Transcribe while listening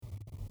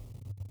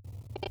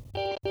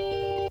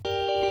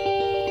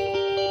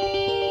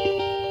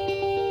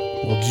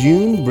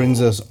June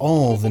brings us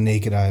all the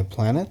naked eye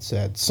planets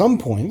at some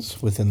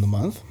points within the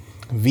month.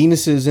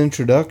 Venus's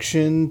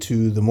introduction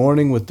to the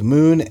morning with the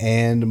moon,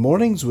 and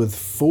mornings with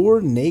 4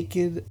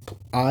 naked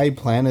eye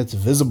planets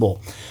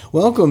visible.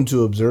 Welcome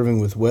to Observing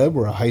with Webb,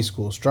 where a high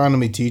school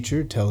astronomy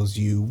teacher tells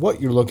you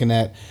what you're looking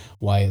at,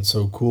 why it's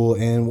so cool,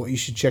 and what you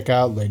should check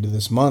out later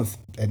this month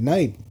at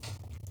night.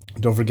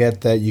 Don't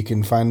forget that you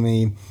can find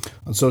me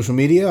on social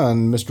media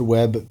on Mr.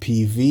 Webb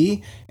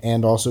PV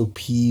and also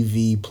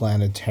PV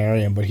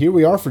Planetarium. But here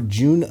we are for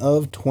June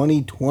of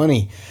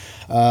 2020.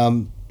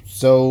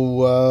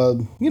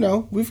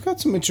 We've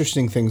got some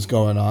interesting things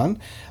going on,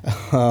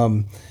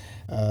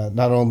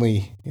 not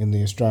only in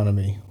the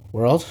astronomy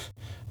world,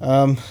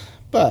 in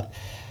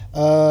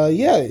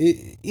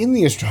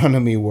the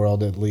astronomy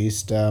world at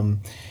least.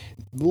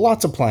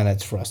 Lots of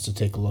planets for us to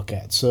take a look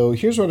at. So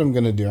here's what I'm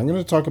going to do. I'm going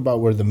to talk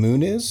about where the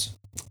moon is,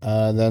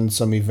 then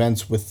some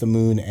events with the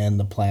moon and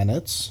the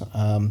planets,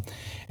 and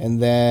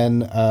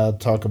then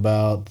talk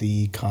about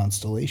the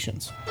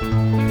constellations.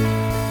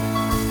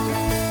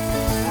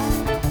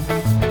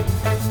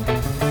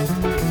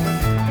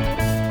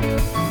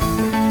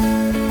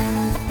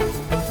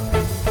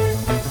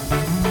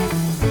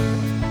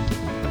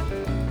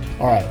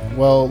 All right,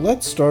 well,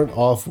 let's start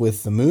off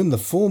with the moon. The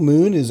full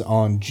moon is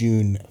on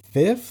June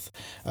 5th,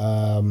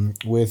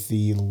 with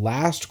the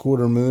last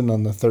quarter moon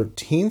on the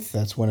 13th.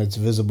 That's when it's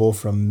visible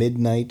from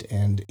midnight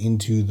and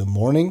into the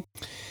morning.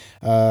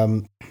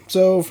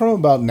 So from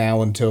about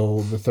now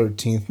until the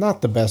 13th,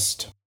 not the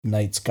best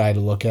night sky to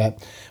look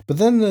at. But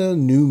then the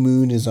new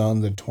moon is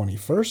on the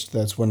 21st.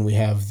 That's when we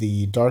have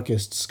the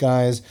darkest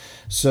skies.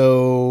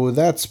 So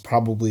that's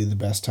probably the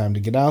best time to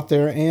get out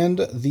there.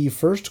 And the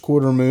first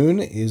quarter moon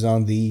is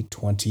on the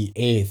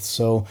 28th.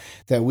 So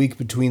that week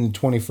between the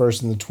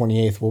 21st and the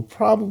 28th will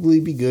probably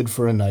be good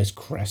for a nice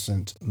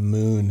crescent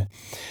moon.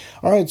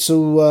 All right,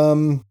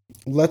 so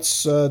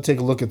let's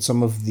take a look at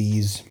some of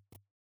these.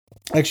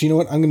 Actually, you know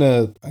what? I'm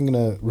gonna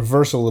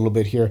reverse a little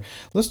bit here.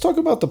 Let's talk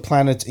about the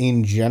planets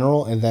in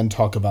general and then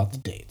talk about the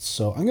dates.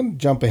 So I'm gonna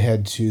jump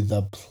ahead to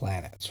the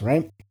planets,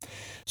 right?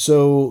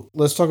 So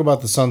let's talk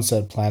about the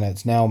sunset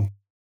planets. Now,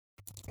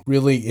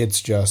 really,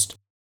 it's just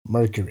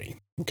Mercury.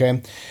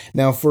 Okay.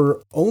 Now,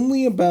 for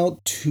only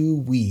about 2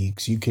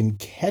 weeks, you can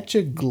catch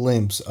a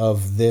glimpse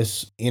of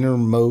this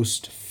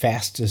innermost,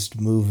 fastest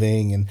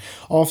moving, and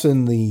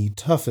often the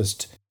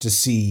toughest to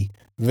see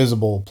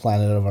visible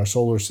planet of our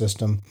solar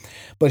system.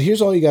 But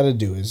here's all you got to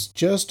do is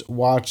just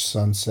watch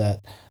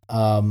sunset,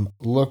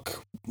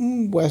 look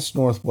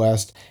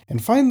west-northwest,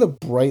 and find the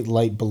bright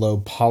light below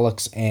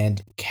Pollux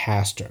and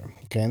Castor.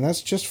 Okay, and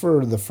that's just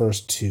for the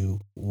first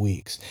 2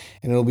 weeks.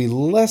 And it'll be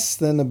less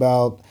than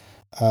about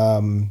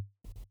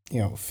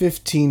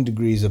 15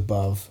 degrees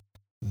above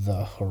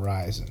the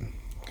horizon.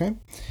 Okay.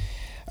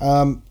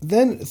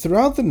 Then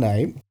throughout the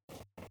night,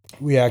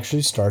 we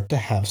actually start to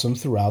have some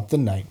throughout the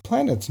night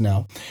planets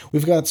now.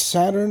 We've got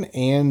Saturn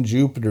and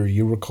Jupiter.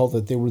 You recall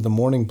that they were the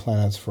morning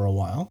planets for a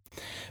while.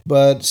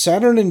 But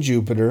Saturn and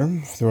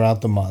Jupiter, throughout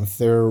the month,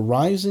 they're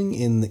rising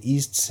in the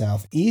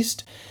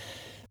east-southeast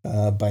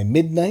by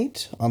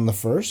midnight on the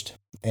 1st.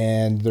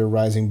 And they're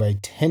rising by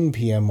 10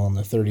 p.m. on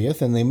the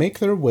 30th, and they make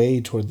their way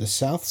toward the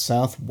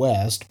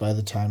south-southwest by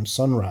the time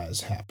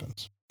sunrise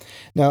happens.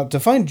 Now, to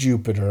find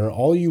Jupiter,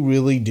 all you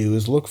really do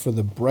is look for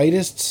the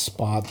brightest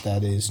spot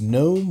that is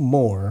no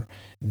more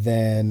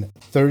than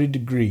 30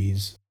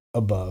 degrees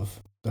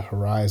above the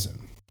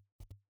horizon.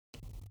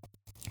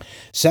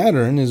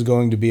 Saturn is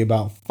going to be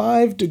about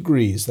 5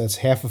 degrees, that's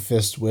half a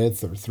fist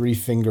width or 3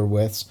 finger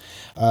widths,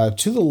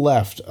 to the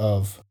left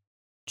of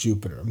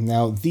Jupiter.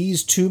 Now,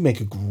 these two make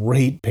a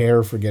great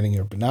pair for getting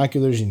your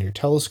binoculars and your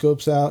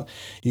telescopes out.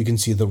 You can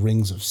see the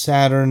rings of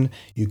Saturn.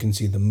 You can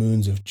see the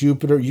moons of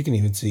Jupiter. You can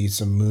even see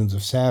some moons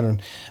of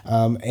Saturn.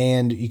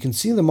 And you can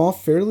see them all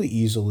fairly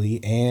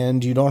easily,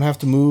 and you don't have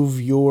to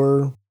move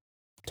your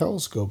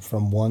telescope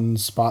from one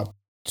spot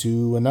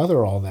to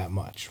another all that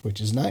much, which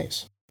is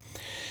nice.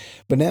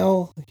 But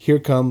now, here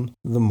come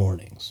the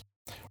mornings.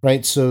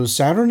 Right, so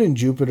Saturn and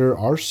Jupiter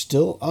are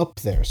still up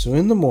there. So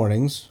in the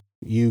mornings,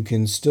 you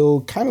can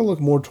still kind of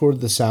look more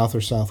toward the south or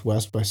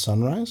southwest by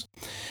sunrise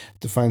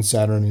to find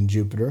Saturn and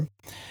Jupiter.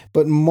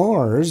 But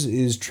Mars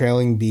is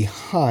trailing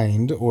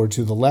behind or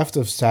to the left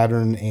of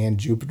Saturn and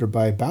Jupiter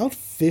by about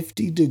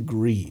 50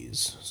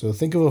 degrees. So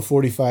think of a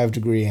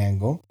 45-degree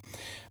angle.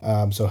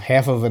 So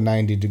half of a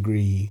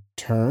 90-degree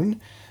turn,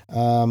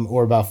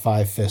 or about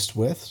 5 fist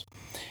widths.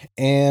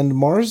 And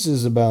Mars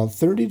is about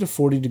 30 to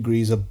 40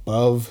 degrees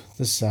above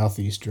the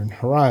southeastern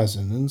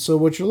horizon. And so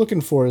what you're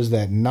looking for is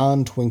that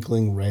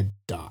non-twinkling red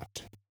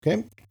dot.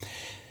 Okay?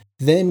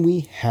 Then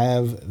we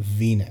have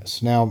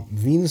Venus. Now,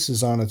 Venus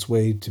is on its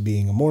way to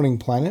being a morning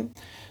planet.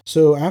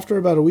 So after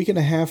about a week and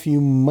a half, you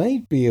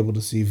might be able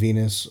to see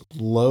Venus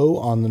low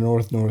on the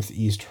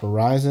north-northeast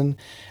horizon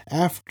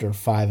after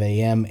 5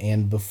 a.m.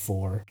 and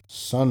before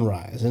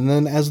sunrise. And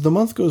then as the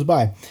month goes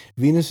by,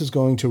 Venus is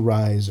going to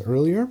rise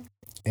earlier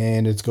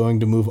and it's going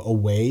to move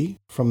away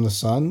from the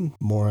sun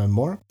more and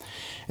more.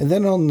 And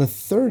then on the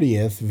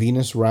 30th,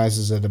 Venus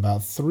rises at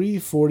about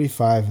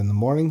 3:45 in the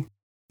morning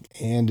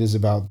and is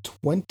about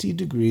 20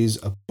 degrees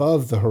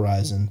above the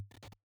horizon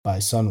by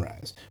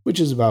sunrise, which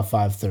is about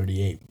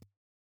 5:38.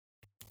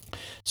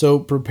 So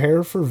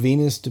prepare for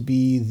Venus to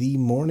be the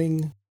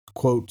morning,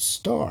 quote,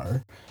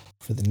 star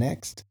for the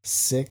next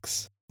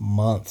 6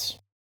 months.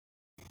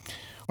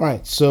 All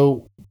right,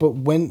 so but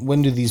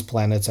when do these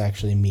planets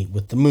actually meet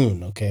with the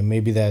moon? Okay,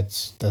 maybe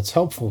that's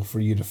helpful for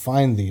you to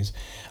find these.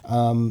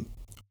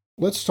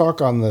 Let's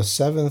talk on the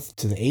 7th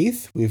to the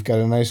 8th. We've got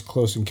a nice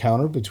close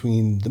encounter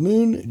between the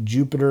moon,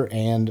 Jupiter,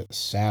 and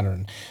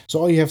Saturn. So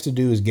all you have to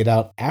do is get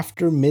out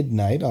after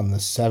midnight on the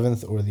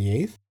 7th or the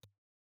 8th.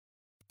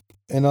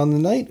 And on the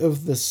night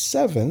of the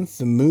 7th,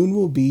 the moon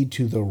will be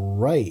to the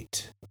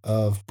right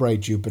of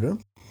bright Jupiter.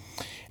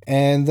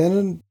 And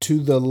then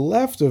to the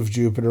left of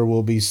Jupiter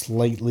will be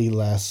slightly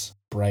less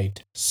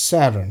bright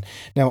Saturn.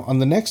 Now, on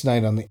the next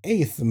night, on the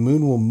 8th, the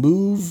moon will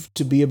move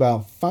to be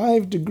about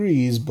 5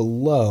 degrees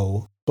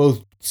below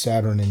both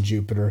Saturn and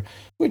Jupiter,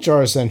 which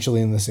are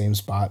essentially in the same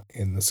spot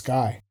in the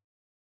sky.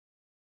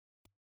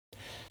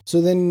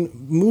 So then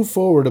move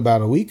forward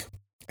about a week,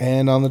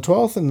 and on the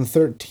 12th and the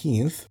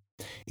 13th,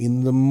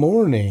 in the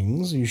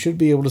mornings, you should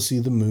be able to see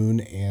the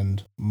moon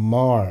and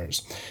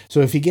Mars.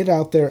 So if you get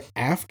out there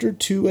after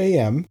 2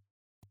 a.m.,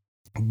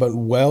 but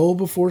well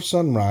before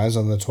sunrise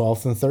on the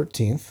 12th and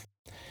 13th,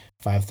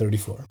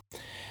 5:34,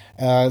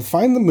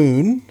 find the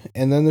moon,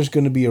 and then there's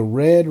going to be a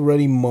red,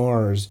 ruddy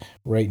Mars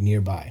right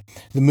nearby.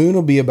 The moon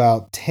will be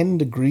about 10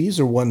 degrees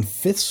or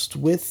 1/5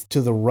 width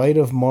to the right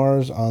of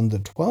Mars on the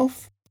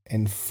 12th,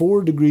 and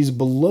 4 degrees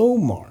below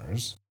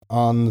Mars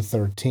on the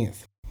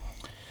 13th.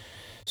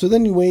 So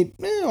then you wait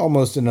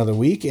almost another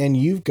week, and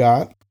you've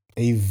got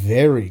a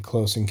very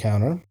close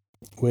encounter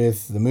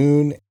with the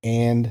moon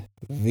and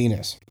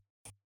Venus.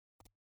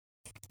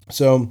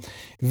 So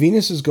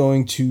Venus is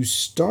going to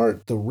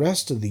start the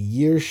rest of the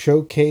year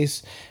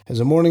showcase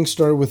as a morning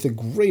star with a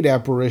great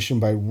apparition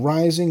by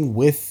rising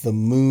with the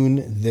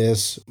moon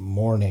this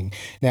morning.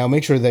 Now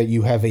make sure that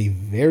you have a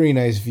very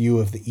nice view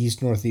of the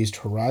east-northeast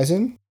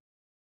horizon.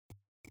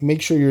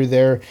 Make sure you're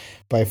there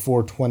by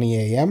 4:20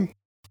 a.m.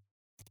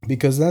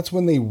 because that's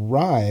when they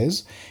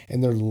rise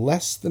and they're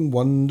less than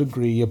 1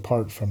 degree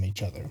apart from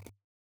each other.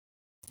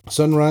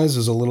 Sunrise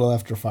is a little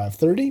after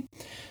 5:30,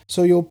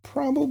 so you'll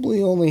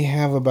probably only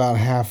have about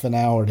half an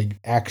hour to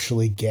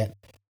actually get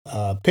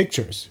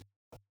pictures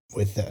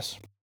with this.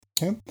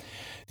 Okay?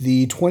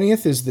 The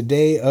 20th is the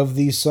day of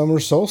the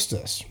summer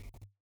solstice,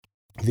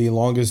 the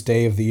longest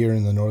day of the year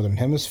in the northern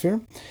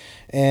hemisphere.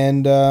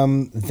 And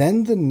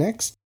then the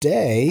next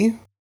day,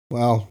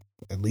 well,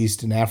 at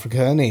least in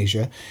Africa and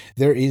Asia,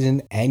 there is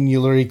an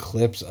annular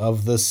eclipse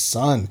of the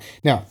sun.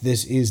 Now,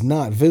 this is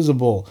not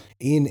visible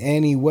in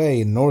any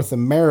way in North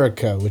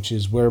America, which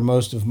is where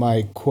most of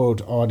my,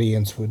 quote,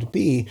 audience would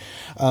be.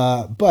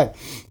 But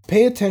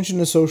pay attention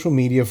to social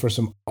media for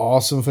some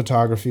awesome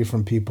photography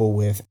from people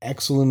with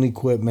excellent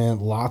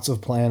equipment, lots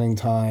of planning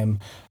time,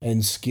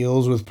 and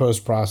skills with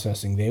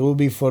post-processing. They will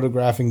be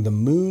photographing the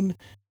moon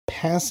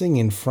passing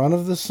in front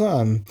of the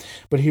sun,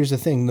 but here's the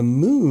thing, the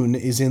moon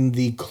is in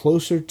the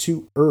closer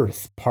to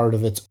Earth part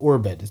of its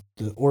orbit.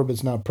 The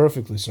orbit's not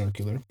perfectly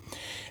circular,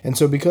 and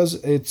so because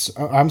it's,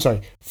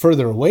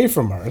 further away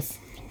from Earth,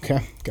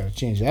 okay, gotta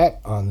change that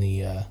on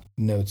the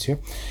notes here,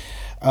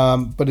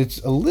 but it's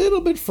a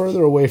little bit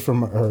further away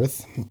from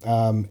Earth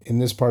in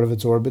this part of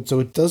its orbit,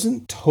 so it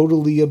doesn't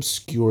totally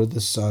obscure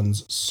the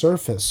sun's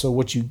surface. So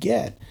what you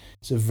get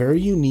is a very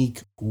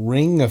unique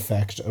ring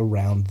effect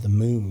around the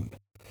moon.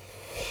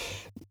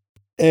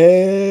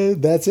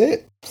 And that's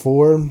it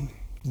for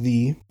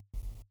the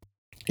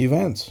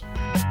events.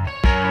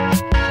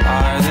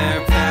 Are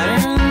there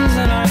patterns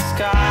in our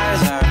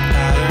skies? Are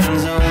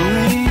patterns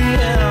only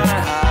in our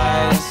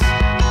eyes?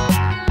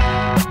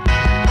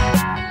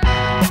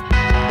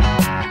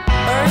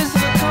 Or is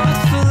it a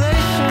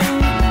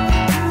constellation?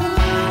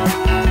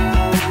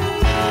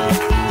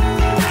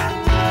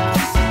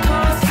 Just a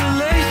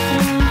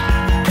constellation.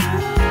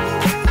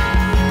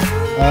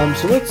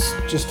 So let's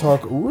just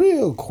talk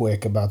real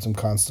quick about some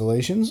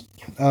constellations.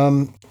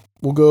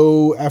 We'll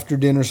go after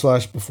dinner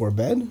 / before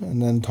bed,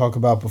 and then talk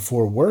about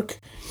before work.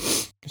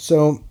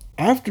 So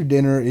after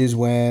dinner is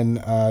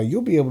when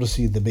you'll be able to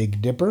see the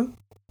Big Dipper,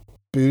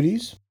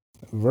 Bootes,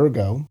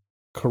 Virgo,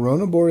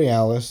 Corona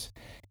Borealis,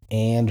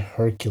 and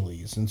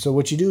Hercules. And so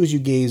what you do is you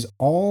gaze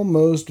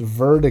almost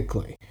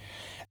vertically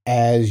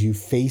as you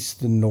face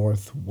the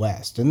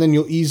northwest. And then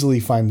you'll easily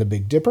find the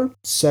Big Dipper,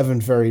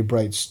 7 very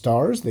bright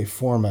stars. They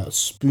form a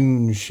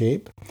spoon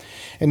shape.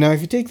 And now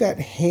if you take that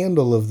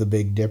handle of the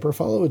Big Dipper,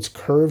 follow its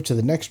curve to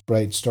the next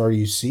bright star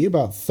you see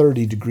about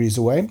 30 degrees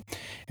away,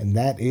 and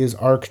that is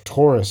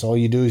Arcturus. All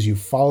you do is you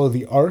follow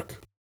the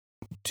arc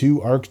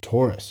to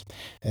Arcturus,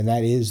 and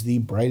that is the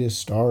brightest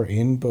star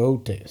in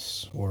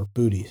Bootes, or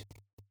Bootes.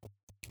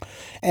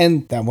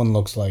 And that one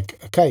looks like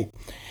a kite.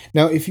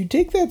 Now, if you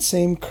take that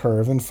same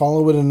curve and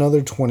follow it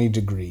another 20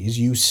 degrees,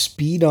 you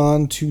speed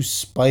on to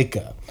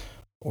Spica,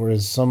 or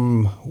as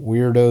some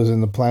weirdos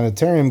in the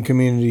planetarium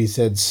community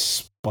said,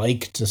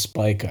 spike to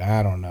Spica.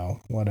 I don't know,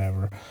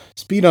 whatever.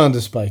 Speed on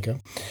to Spica.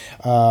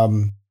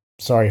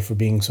 Sorry for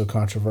being so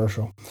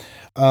controversial.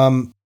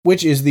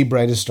 Which is the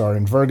brightest star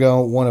in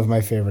Virgo, one of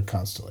my favorite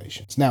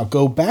constellations. Now,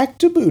 go back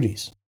to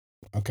Bootes.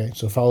 Okay,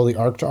 so follow the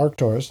arc to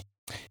Arcturus.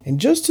 And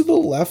just to the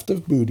left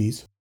of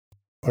Bootes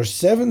are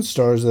 7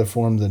 stars that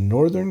form the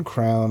northern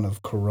crown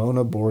of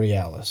Corona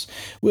Borealis,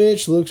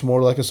 which looks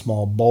more like a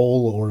small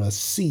bowl or a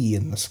C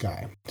in the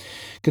sky.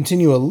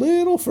 Continue a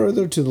little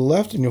further to the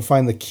left and you'll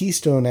find the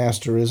Keystone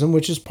asterism,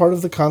 which is part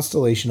of the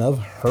constellation of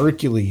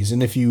Hercules.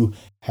 And if you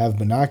have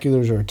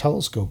binoculars or a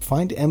telescope,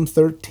 find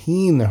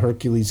M13, the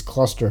Hercules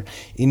cluster,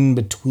 in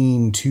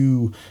between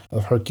 2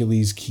 of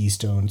Hercules'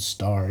 keystone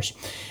stars.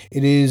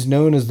 It is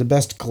known as the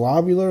best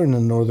globular in the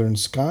northern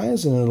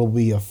skies, and it'll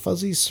be a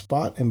fuzzy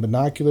spot in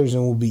binoculars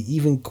and will be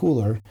even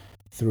cooler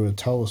through a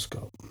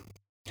telescope.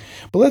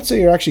 But let's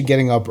say you're actually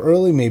getting up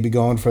early, maybe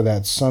going for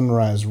that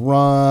sunrise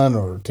run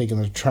or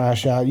taking the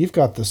trash out. You've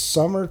got the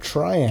summer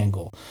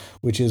triangle,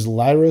 which is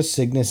Lyra,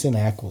 Cygnus, and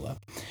Aquila.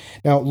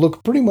 Now,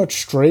 look pretty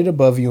much straight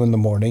above you in the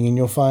morning, and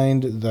you'll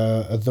find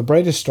the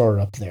brightest star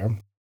up there.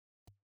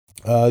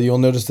 You'll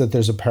notice that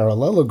there's a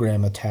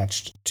parallelogram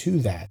attached to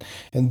that.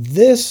 And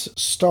this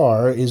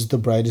star is the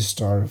brightest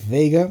star of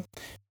Vega,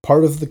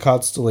 part of the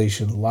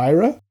constellation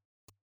Lyra,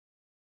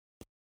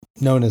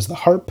 known as the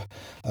Harp,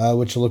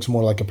 which looks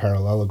more like a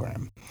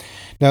parallelogram.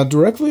 Now,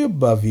 directly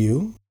above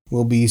you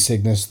will be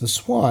Cygnus the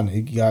Swan.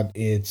 It got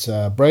its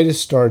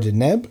brightest star,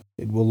 Deneb.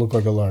 It will look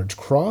like a large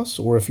cross,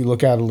 or if you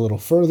look out a little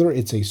further,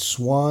 it's a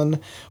swan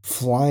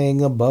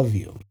flying above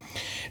you.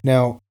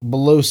 Now,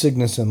 below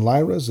Cygnus and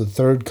Lyra is the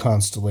third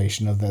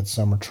constellation of that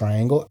summer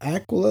triangle,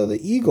 Aquila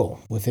the Eagle,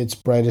 with its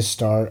brightest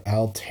star,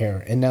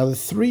 Altair. And now the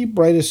 3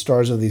 brightest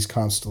stars of these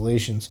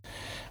constellations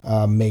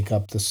make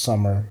up the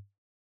summer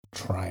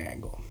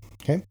triangle.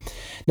 Okay.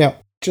 Now,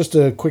 just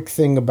a quick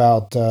thing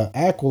about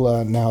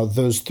Aquila. Now,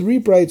 those 3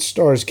 bright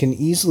stars can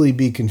easily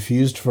be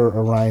confused for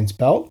Orion's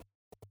belt,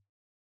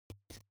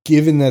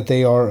 given that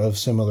they are of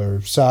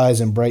similar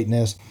size and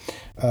brightness,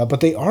 but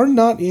they are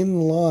not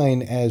in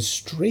line as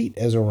straight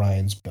as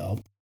Orion's belt,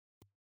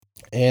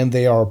 and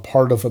they are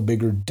part of a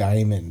bigger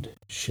diamond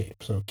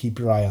shape. So keep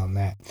your eye on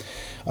that.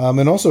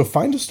 And also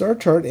find a star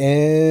chart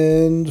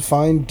and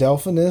find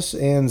Delphinus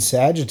and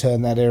Sagitta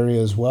in that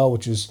area as well,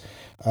 which is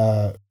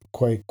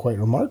quite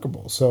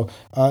remarkable. So,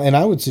 and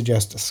I would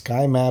suggest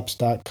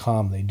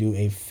skymaps.com. They do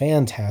a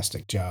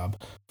fantastic job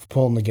of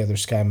pulling together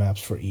sky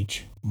maps for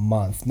each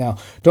month. Now,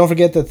 don't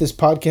forget that this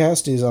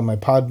podcast is on my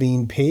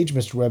Podbean page,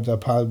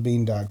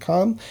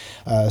 mrweb.podbean.com,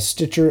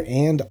 Stitcher,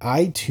 and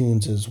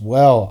iTunes as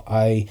well.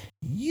 I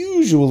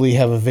usually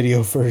have a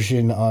video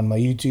version on my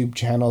YouTube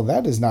channel.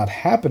 That is not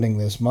happening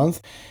this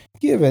month,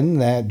 given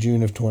that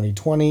June of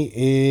 2020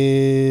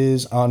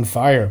 is on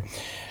fire.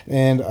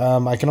 And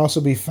I can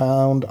also be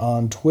found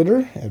on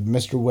Twitter at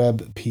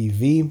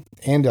MrWebPV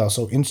and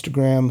also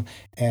Instagram.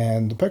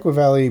 And the Pequot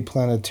Valley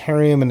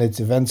Planetarium and its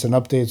events and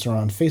updates are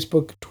on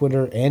Facebook,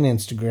 Twitter, and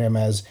Instagram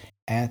as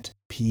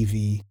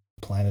 @PV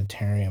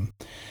Planetarium.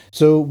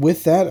 So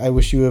with that, I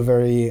wish you a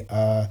very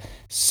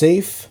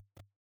safe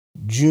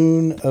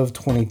June of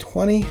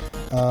 2020.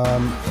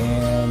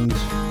 And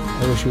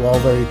I wish you all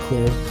very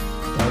clear,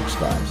 dark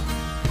skies.